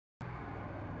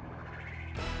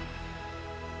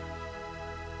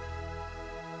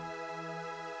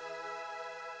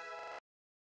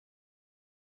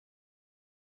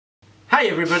Hi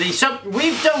everybody, so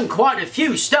we've done quite a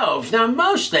few stoves. Now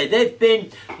mostly they've been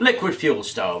liquid fuel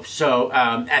stoves, so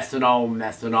ethanol,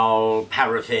 methanol,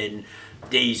 paraffin,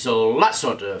 diesel, that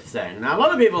sort of thing. Now a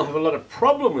lot of people have a lot of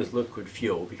problem with liquid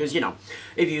fuel because, you know,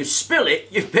 if you spill it,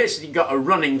 you've basically got a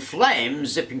running flame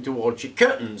zipping towards your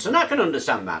curtains, and I can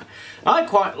understand that. I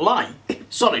quite like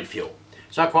solid fuel.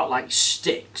 So I quite like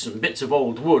sticks and bits of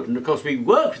old wood, and of course we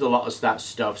work with a lot of that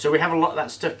stuff, so we have a lot of that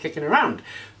stuff kicking around.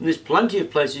 And there's plenty of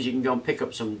places you can go and pick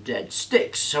up some dead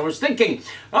sticks. So I was thinking,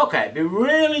 okay, it'd be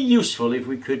really useful if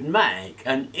we could make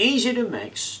an easy to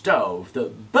make stove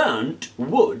that burnt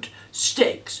wood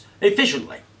sticks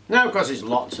efficiently. Now of course there's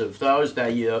lots of those, they're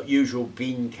your usual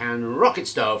bean can rocket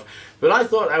stove, but I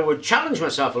thought I would challenge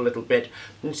myself a little bit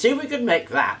and see if we could make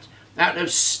that out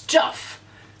of stuff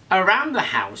around the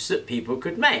house that people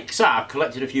could make. So I've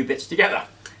collected a few bits together.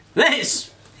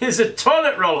 This is a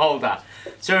toilet roll holder.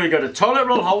 So we've got a toilet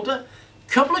roll holder, a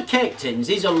couple of cake tins.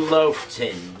 These are loaf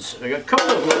tins. We've got a couple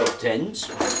of loaf tins.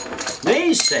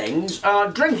 These things are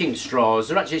drinking straws.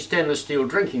 They're actually stainless steel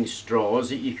drinking straws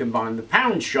that you can buy in the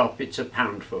pound shop. It's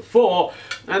 £1 for 4.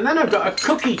 And then I've got a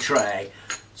cookie tray.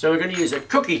 So we're going to use a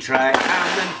cookie tray.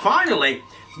 And then finally,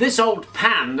 this old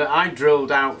pan that I drilled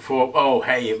out for, oh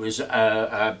hey, it was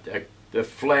a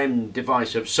flame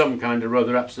device of some kind or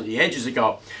other absolutely ages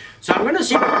ago. So I'm going to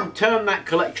see if I can turn that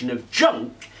collection of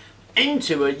junk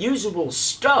into a usable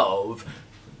stove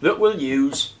that will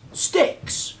use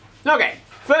sticks. Okay,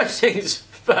 first things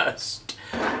first,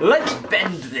 let's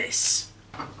bend this.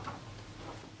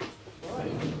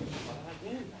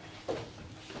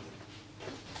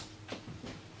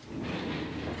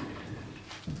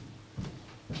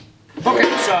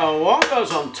 Okay, so one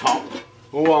goes on top,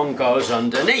 one goes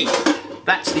underneath.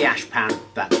 That's the ash pan,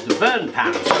 that's the burn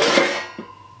pan.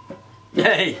 So,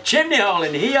 hey, chimney hole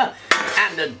in here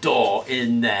and a door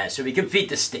in there so we can feed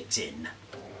the sticks in.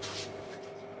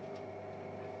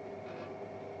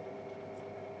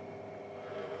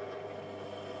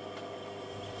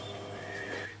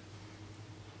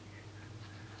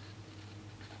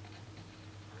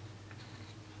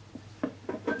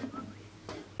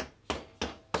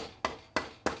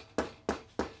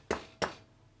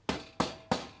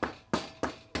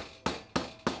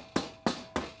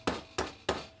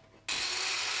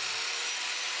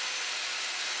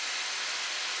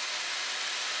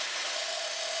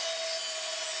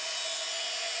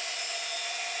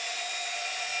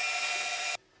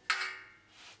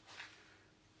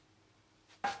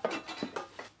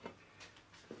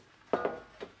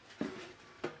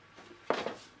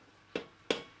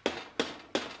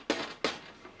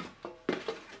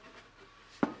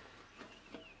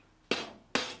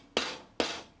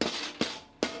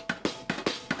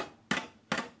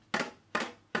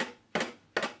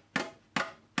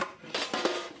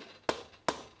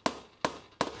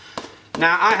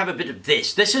 Now I have a bit of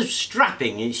this. This is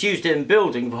strapping. It's used in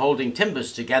building for holding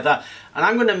timbers together, and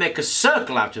I'm going to make a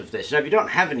circle out of this. Now if you don't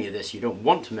have any of this, you don't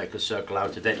want to make a circle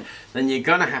out of it, then you're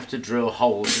going to have to drill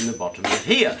holes in the bottom of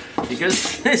here,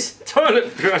 because this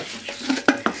toilet brush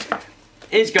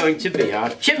is going to be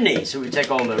our chimney. So we take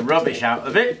all the rubbish out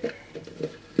of it.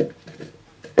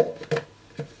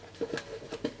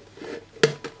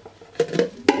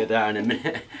 Get that in a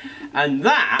minute. And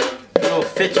that will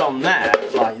fit on there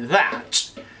like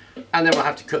that, and then we'll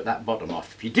have to cut that bottom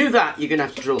off. If you do that, you're going to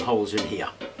have to drill holes in here.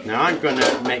 Now I'm going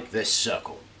to make this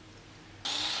circle.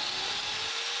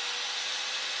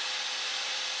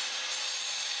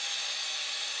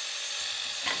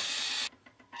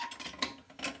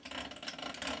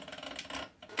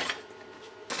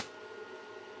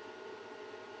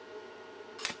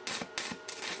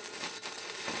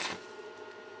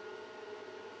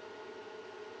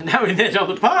 Now we made all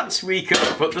the parts, we can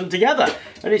put them together,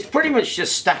 and it's pretty much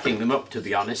just stacking them up, to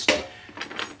be honest.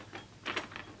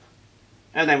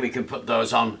 And then we can put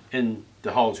those on in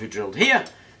the holes we drilled here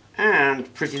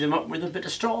and pretty them up with a bit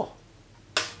of straw.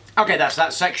 Okay, that's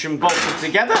that section bolted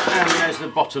together, and there's the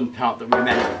bottom part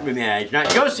that we made. Now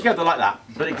it goes together like that,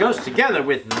 but it goes together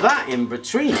with that in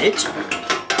between it,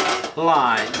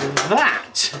 like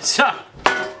that. So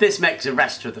this makes a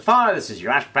rest for the fire. This is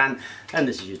your ash pan, and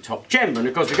this is your top chamber. And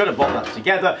of course we've got to bolt that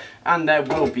together, and there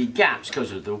will be gaps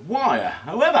because of the wire.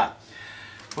 However,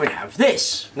 we have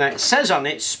this. Now it says on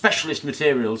it specialist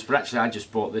materials, but actually I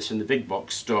just bought this in the big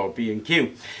box store,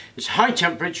 B&Q. It's high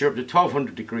temperature up to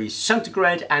 1200 degrees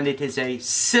centigrade, and it is a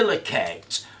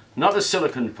silicate, not a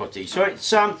silicone putty. So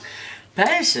it's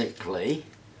basically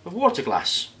a water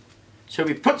glass. So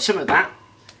we put some of that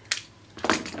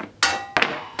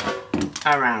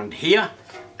around here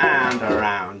and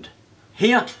around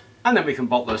here, and then we can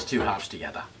bolt those two halves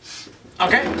together.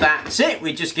 Okay, that's it.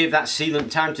 We just give that sealant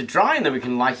time to dry and then we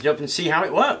can light it up and see how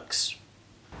it works.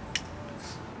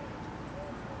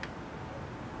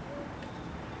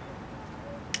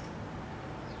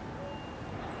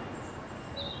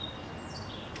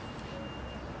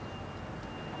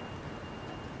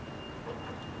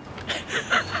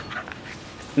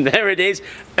 There it is,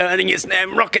 earning its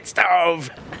name, Rocket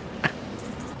Stove.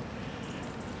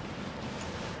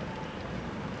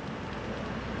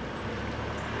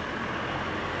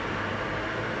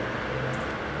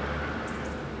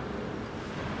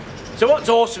 So what's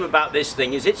awesome about this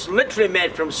thing is it's literally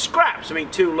made from scraps. I mean,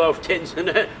 2 loaf tins and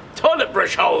a toilet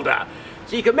brush holder.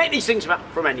 So you can make these things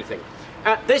from anything.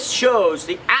 This shows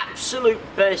the absolute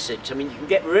basics. I mean, you can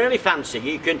get really fancy.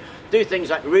 You can do things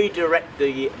like redirect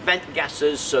the vent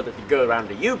gases so that they go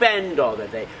around a U-bend, or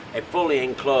that they fully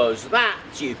enclose that.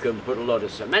 You can put a load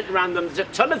of cement around them. There's a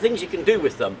ton of things you can do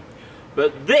with them.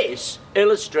 But this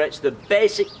illustrates the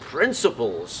basic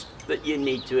principles that you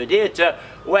need to adhere to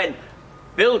when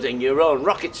building your own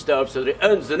rocket stove, so that it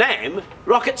earns the name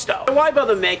Rocket Stove. Why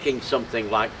bother making something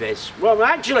like this? Well,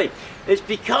 actually, it's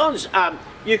because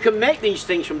you can make these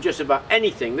things from just about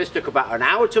anything. This took about an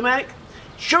hour to make.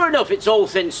 Sure enough, it's all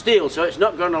thin steel, so it's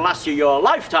not going to last you your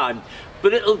lifetime,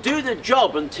 but it'll do the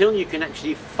job until you can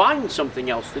actually find something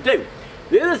else to do.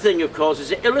 The other thing, of course,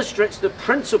 is it illustrates the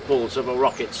principles of a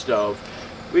rocket stove.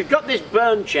 We've got this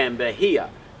burn chamber here.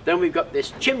 Then we've got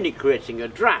this chimney creating a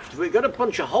draft. We've got a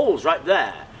bunch of holes right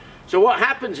there. So what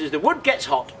happens is the wood gets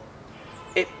hot,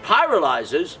 it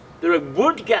pyrolyzes, there are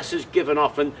wood gases given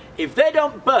off, and if they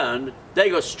don't burn, they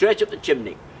go straight up the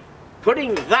chimney.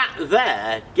 Putting that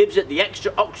there gives it the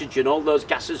extra oxygen all those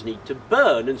gases need to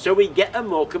burn, and so we get a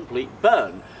more complete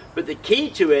burn. But the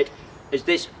key to it is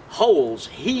this holes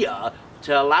here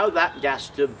to allow that gas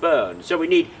to burn. So we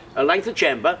need a length of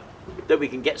chamber that we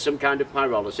can get some kind of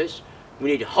pyrolysis. We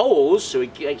need holes so we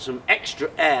get some extra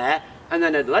air, and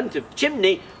then a length of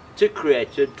chimney to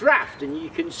create a draft. And you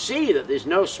can see that there's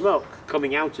no smoke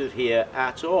coming out of here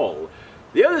at all.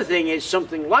 The other thing is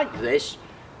something like this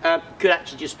could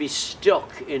actually just be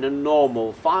stuck in a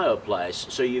normal fireplace.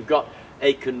 So you've got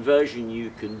a conversion you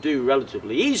can do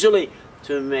relatively easily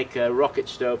to make a rocket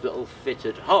stove that will fit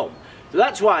at home. So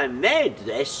that's why I made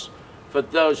this, for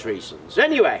those reasons.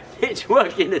 Anyway, it's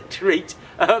working a treat.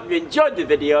 I hope you enjoyed the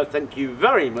video. Thank you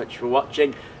very much for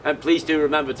watching, and please do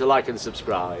remember to like and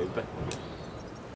subscribe.